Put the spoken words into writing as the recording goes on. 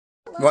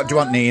What do you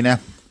want, Nina?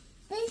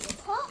 There's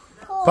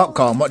popcorn.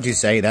 Popcorn, what do you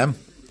say then?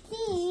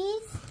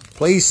 Please.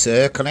 Please,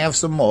 sir, can I have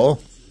some more?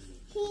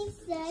 Please,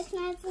 sir, can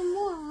I have some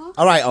more?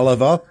 All right,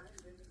 Oliver.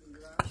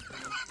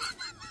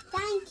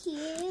 Thank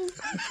you.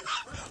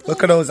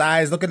 Look at those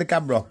eyes. Look at the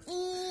camera.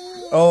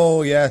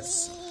 Oh,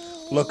 yes.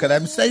 Look at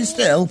them. Stay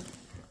still.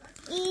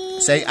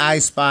 Say, I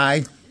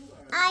spy.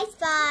 I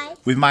spy.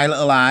 With my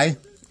little eye.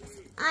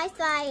 I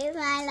spy with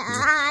my little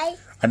eye.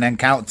 And then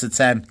count to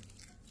 10.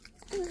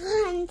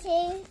 1,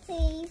 2,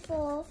 3,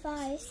 4,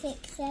 5,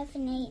 6, 7,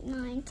 8,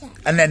 9, 10.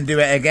 And then do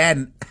it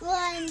again.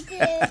 1, 2, 3,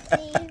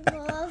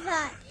 4,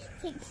 5,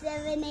 6,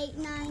 7, 8,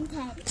 9,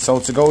 10. So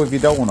to go with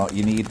your donut,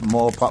 you need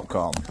more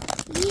popcorn.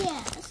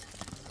 Yes.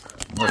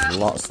 There's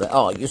lots there.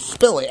 Oh, you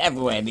spill it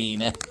everywhere,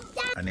 Nina.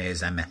 And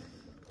here's Emma.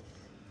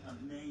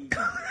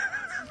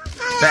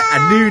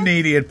 I knew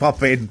Nina would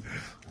pop in.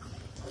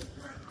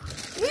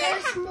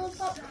 Yes, more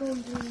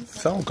popcorn, please.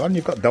 It's all gone.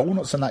 You've got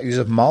donuts and that. You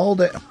just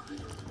mauled it.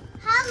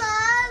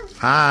 Hello.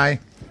 Hi.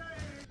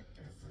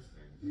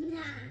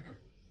 Nah.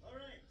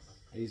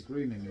 He's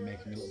grooming me,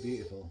 making me look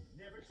beautiful.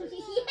 Yeah.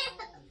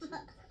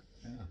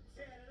 Yeah.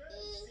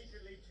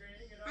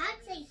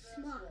 I'd say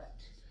smart.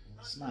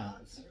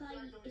 Smart. If I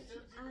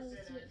was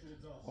you.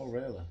 Oh,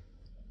 really?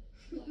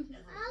 I'll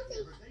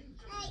say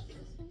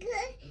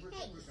good,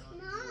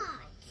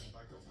 smart.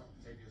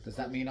 Does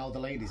that mean all the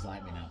ladies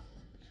like me now?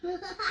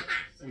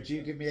 Would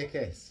you give me a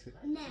kiss?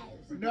 No.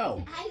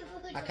 No. I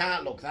would. I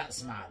can't look that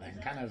smart then,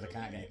 can I, if I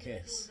can't get a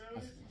kiss?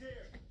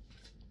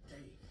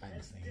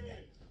 Thanks, Nina.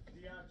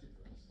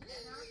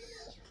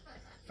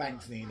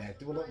 Thanks, Nina.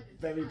 Do I look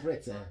very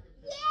pretty?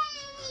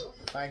 Yay!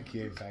 Thank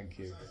you, thank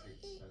you.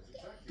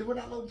 Do I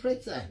not look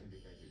pretty?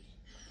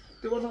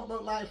 Do I not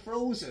look like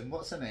Frozen?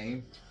 What's her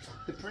name?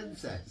 The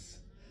princess.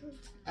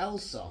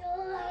 Elsa.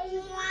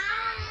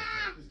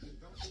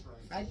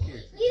 Thank you.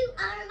 You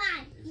are a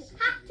man. You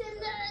have to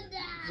learn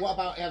that. What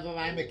about if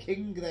I'm a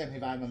king then,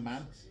 if I'm a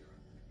man?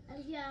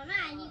 If you're a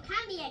man, you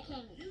can be a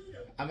king.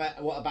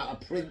 What about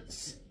a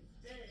prince?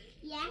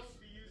 Yes.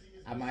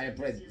 Am I a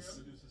prince?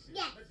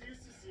 Yes.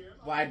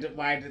 Why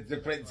did the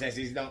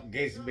princesses not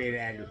kiss me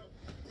then?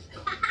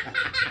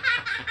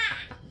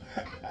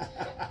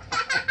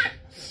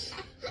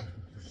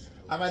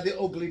 Am I the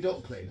ugly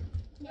duckling?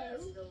 No.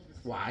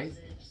 Why?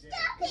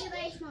 Because you're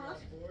very smart.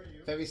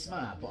 Very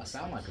smart, but I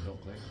sound like a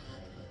duckling.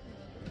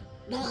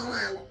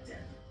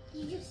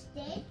 You just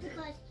did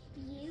because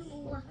you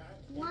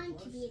want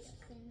to be a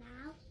duckling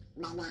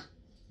now.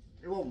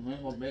 It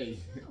wasn't me.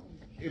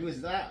 It was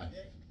that.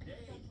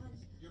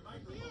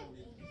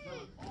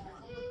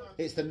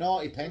 It's the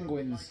naughty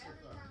penguins.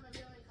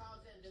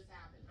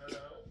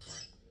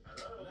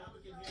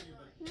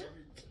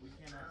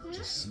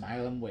 Just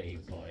smile and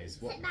wave, boys.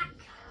 What? Sit back.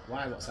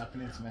 Why? What's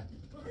happening to me?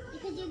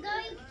 Because you're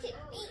going to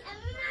eat a